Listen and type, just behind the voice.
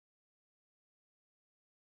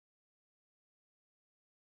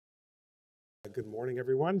Good morning,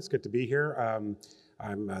 everyone. It's good to be here.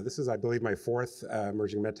 This is, I believe, my fourth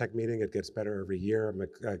Emerging Medtech meeting. It gets better every year. I'm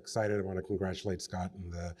excited. I want to congratulate Scott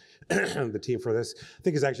and the team for this. I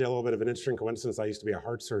think it's actually a little bit of an interesting coincidence. I used to be a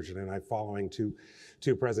heart surgeon, and I'm following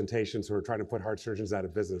two presentations who are trying to put heart surgeons out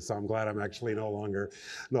of business. So I'm glad I'm actually no longer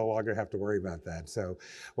have to worry about that. So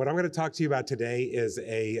what I'm going to talk to you about today is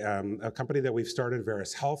a company that we've started,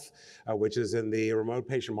 Veris Health, which is in the remote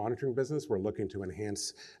patient monitoring business. We're looking to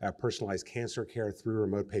enhance personalized cancer care through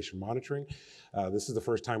remote patient monitoring. This is the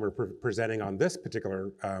first time we're presenting on this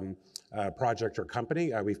particular project or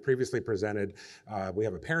company. We've previously presented, we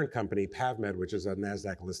have a parent company, PAVmed, which is a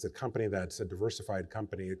NASDAQ-listed company that's a diversified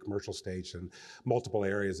company, a commercial stage in multiple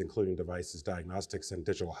areas, including devices, diagnostics, and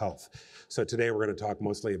digital health. So today we're going to talk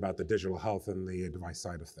mostly about the digital health and the device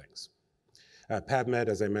side of things. PAVmed,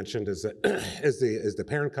 as I mentioned, is the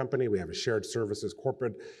parent company. We have a shared services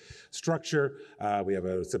corporate structure. We have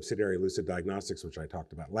a subsidiary, Lucid Diagnostics, which I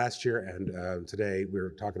talked about last year, and today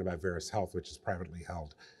we're talking about Veris Health, which is privately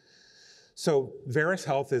held. So Veris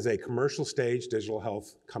Health is a commercial stage digital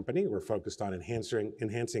health company. We're focused on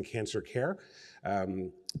enhancing cancer care.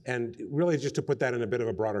 And really just to put that in a bit of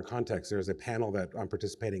a broader context, there's a panel that I'm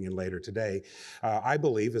participating in later today. I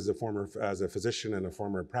believe as a physician and a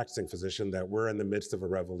former practicing physician that we're in the midst of a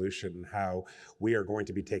revolution in how we are going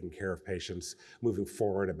to be taking care of patients moving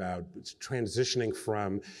forward, about transitioning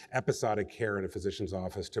from episodic care in a physician's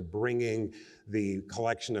office to bringing the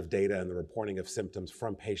collection of data and the reporting of symptoms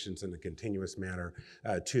from patients in a continuous manner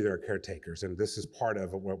to their caretakers. And this is part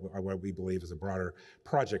of what we believe is a broader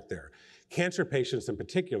project there. Cancer patients in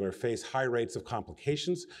particular face high rates of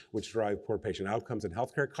complications, which drive poor patient outcomes and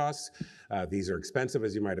healthcare costs. These are expensive,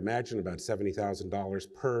 as you might imagine, about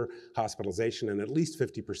 $70,000 per hospitalization, and at least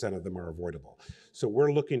 50% of them are avoidable. So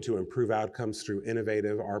we're looking to improve outcomes through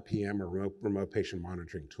innovative RPM or remote patient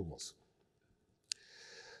monitoring tools.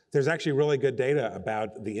 There's actually really good data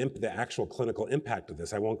about the actual clinical impact of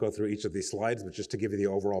this. I won't go through each of these slides, but just to give you the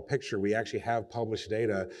overall picture, we actually have published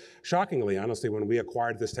data. Shockingly, honestly, when we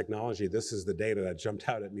acquired this technology, this is the data that jumped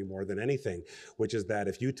out at me more than anything, which is that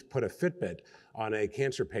if you put a Fitbit on a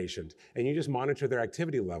cancer patient and you just monitor their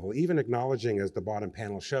activity level, even acknowledging, as the bottom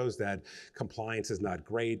panel shows, that compliance is not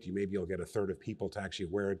great, maybe you'll get a third of people to actually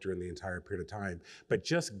wear it during the entire period of time, but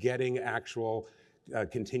just getting actual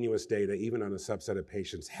continuous data, even on a subset of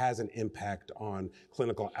patients, has an impact on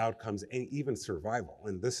clinical outcomes and even survival.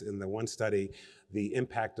 And this, in the one study, the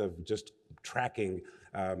impact of just tracking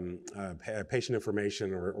patient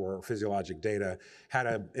information or physiologic data had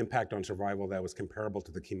an impact on survival that was comparable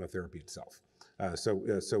to the chemotherapy itself.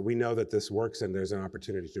 So we know that this works, and there's an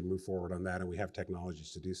opportunity to move forward on that, and we have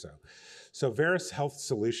technologies to do so. So Veris Health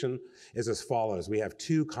solution is as follows. We have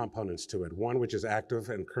two components to it, one which is active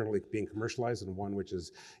and currently being commercialized, and one which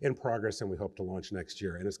is in progress and we hope to launch next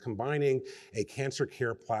year. And it's combining a cancer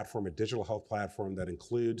care platform, a digital health platform that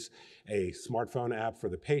includes a smartphone app for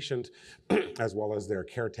the patient, as well as their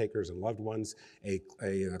caretakers and loved ones, a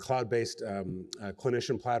cloud-based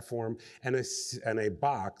clinician platform, and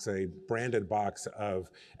a branded box of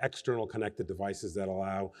external connected devices that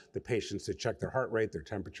allow the patients to check their heart rate, their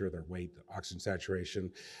temperature, their weight, oxygen saturation,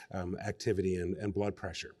 activity, and blood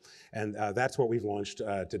pressure. And that's what we've launched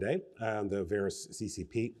today, the Veris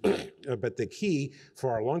CCP. But the key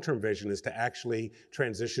for our long-term vision is to actually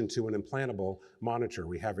transition to an implantable monitor.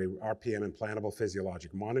 We have a RPM implantable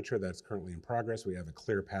physiologic monitor that's currently in progress. We have a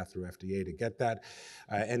clear path through FDA to get that.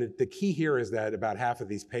 And the key here is that about half of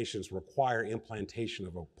these patients require implantation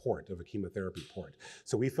of a chemotherapy port.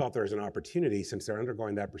 So we felt there's an opportunity, since they're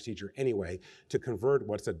undergoing that procedure anyway, to convert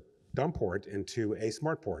what's a dumb port into a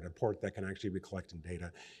smart port, a port that can actually be collecting data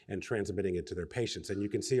and transmitting it to their patients. And you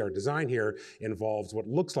can see our design here involves what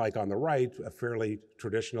looks like on the right a fairly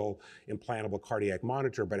traditional implantable cardiac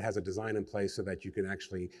monitor, but it has a design in place so that you can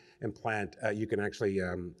actually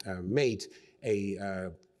mate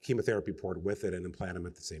a chemotherapy port with it and implant them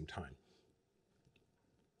at the same time.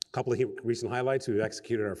 A couple of recent highlights: we've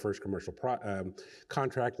executed our first commercial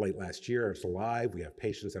contract late last year. It's live. We have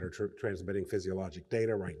patients that are transmitting physiologic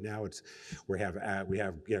data right now. We have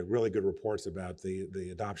really good reports about the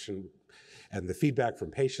adoption and the feedback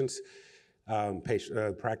from patients.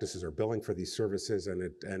 Practices are billing for these services,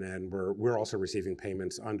 and we're also receiving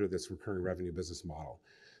payments under this recurring revenue business model.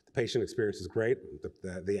 The patient experience is great.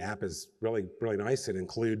 The app is really, really nice. It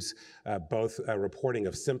includes both reporting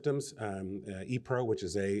of symptoms, ePro, which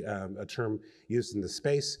is a term used in the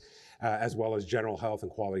space, as well as general health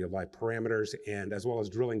and quality of life parameters, and as well as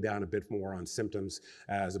drilling down a bit more on symptoms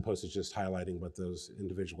as opposed to just highlighting what those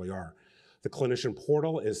individually are. The clinician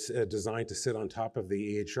portal is designed to sit on top of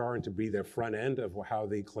the EHR and to be the front end of how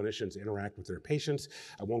the clinicians interact with their patients.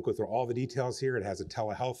 I won't go through all the details here. It has a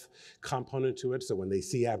telehealth component to it, so when they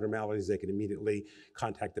see abnormalities, they can immediately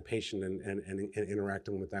contact the patient and interact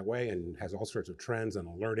with them that way, and has all sorts of trends and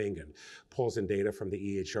alerting and pulls in data from the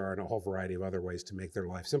EHR and a whole variety of other ways to make their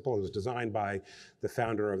life simple. It was designed by the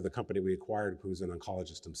founder of the company we acquired, who's an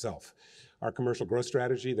oncologist himself. Our commercial growth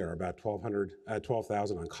strategy, there are about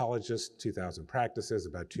 12,000 oncologists, 2,000 practices,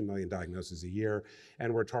 about 2 million diagnoses a year,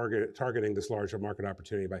 and we're targeting this larger market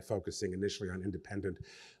opportunity by focusing initially on independent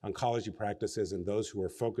oncology practices and those who are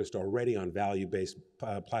focused already on value-based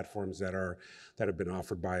platforms that have been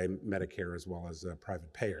offered by Medicare as well as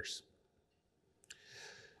private payers.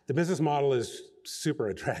 The business model is super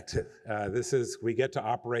attractive. We get to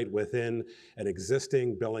operate within an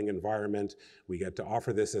existing billing environment. We get to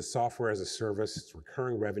offer this as software as a service. It's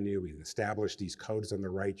recurring revenue. We've established these codes on the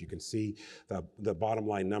right. You can see the bottom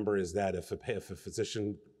line number is that if a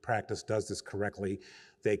physician practice does this correctly,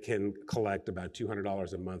 they can collect about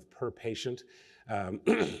 $200 a month per patient.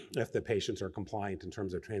 If the patients are compliant in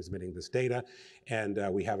terms of transmitting this data. And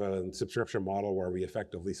we have a subscription model where we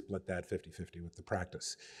effectively split that 50-50 with the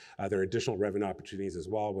practice. There are additional revenue opportunities as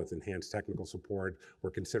well with enhanced technical support.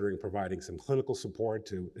 We're considering providing some clinical support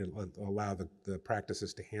to allow the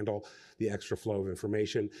practices to handle the extra flow of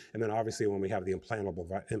information. And then obviously when we have the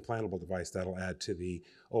implantable device, that'll add to the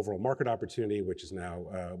overall market opportunity, which is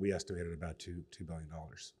now, we estimated about $2 billion.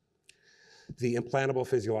 The implantable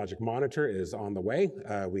physiologic monitor is on the way.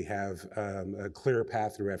 We have a clear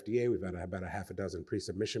path through FDA. We've had about a half a dozen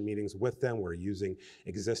pre-submission meetings with them. We're using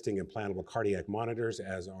existing implantable cardiac monitors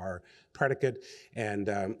as our predicate, and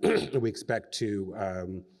we expect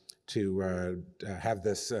to have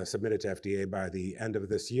this submitted to FDA by the end of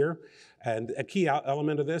this year. And a key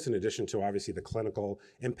element of this, in addition to obviously the clinical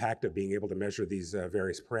impact of being able to measure these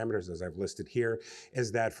various parameters as I've listed here,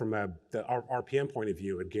 is that from the RPM point of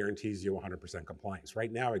view, it guarantees you 100% compliance.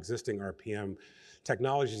 Right now, existing RPM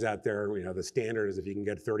technologies out there, the standard is if you can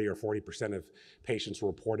get 30 or 40% of patients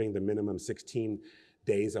reporting the minimum 16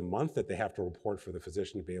 days a month that they have to report for the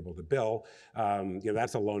physician to be able to bill.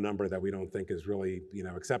 That's a low number that we don't think is really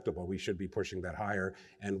acceptable. We should be pushing that higher.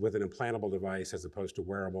 And with an implantable device, as opposed to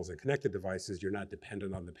wearables and connected devices, you're not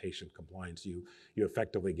dependent on the patient compliance. You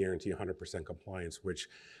effectively guarantee 100% compliance, which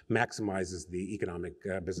maximizes the economic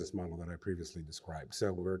business model that I previously described.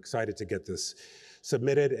 So we're excited to get this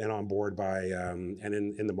submitted and on board by and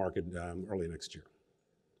in the market early next year.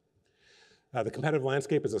 The competitive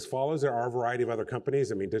landscape is as follows. There are a variety of other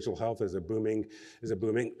companies. I mean, digital health is a booming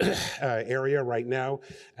area right now.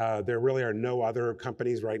 There really are no other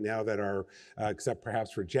companies right now that are, except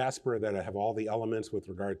perhaps for Jasper, that have all the elements with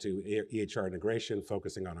regard to EHR integration,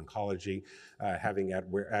 focusing on oncology, having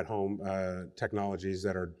at-home technologies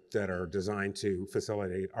that are designed to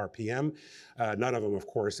facilitate RPM. None of them, of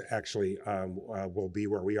course, actually will be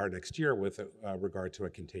where we are next year with regard to a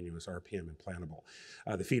continuous RPM implantable.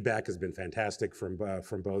 The feedback has been fantastic from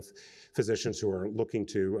both physicians who are looking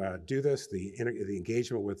to do this. The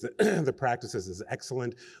engagement with the practices is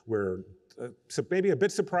excellent. We're so maybe a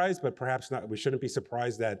bit surprised, but perhaps not. We shouldn't be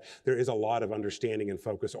surprised that there is a lot of understanding and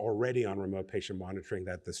focus already on remote patient monitoring,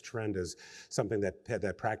 that this trend is something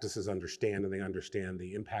that practices understand, and they understand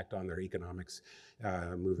the impact on their economics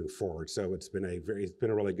moving forward. So it's been a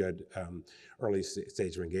really good early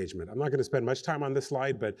stage of engagement. I'm not going to spend much time on this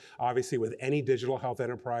slide, but obviously with any digital health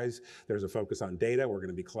enterprise, there's a focus on data. We're going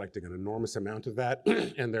to be collecting an enormous amount of that,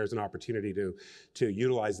 and there's an opportunity to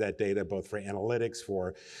utilize that data both for analytics,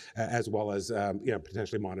 as well as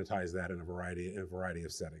potentially monetize that in a variety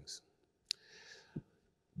of settings.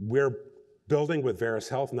 We're building with Veris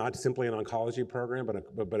Health not simply an oncology program,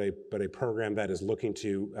 but a program that is looking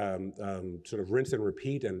to sort of rinse and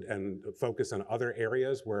repeat and focus on other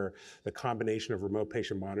areas where the combination of remote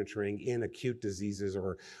patient monitoring in acute diseases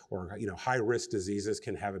or high-risk diseases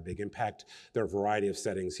can have a big impact. There are a variety of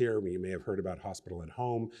settings here. You may have heard about hospital at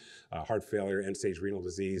home, heart failure, end-stage renal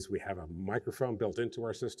disease. We have a microphone built into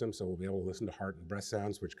our system, so we'll be able to listen to heart and breath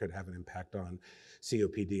sounds, which could have an impact on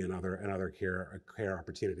COPD and other care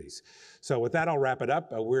opportunities. So with that, I'll wrap it up.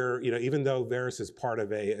 We're, even though Veris is part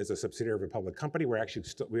of is a subsidiary of a public company, we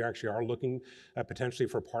actually are looking potentially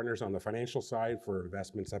for partners on the financial side for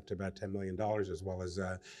investments up to about $10 million, as well as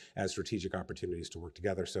strategic opportunities to work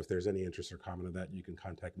together. So if there's any interest or comment on that, you can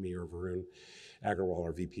contact me or Varun Agarwal,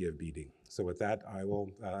 our VP of BD. So with that, I will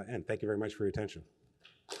end. Thank you very much for your attention.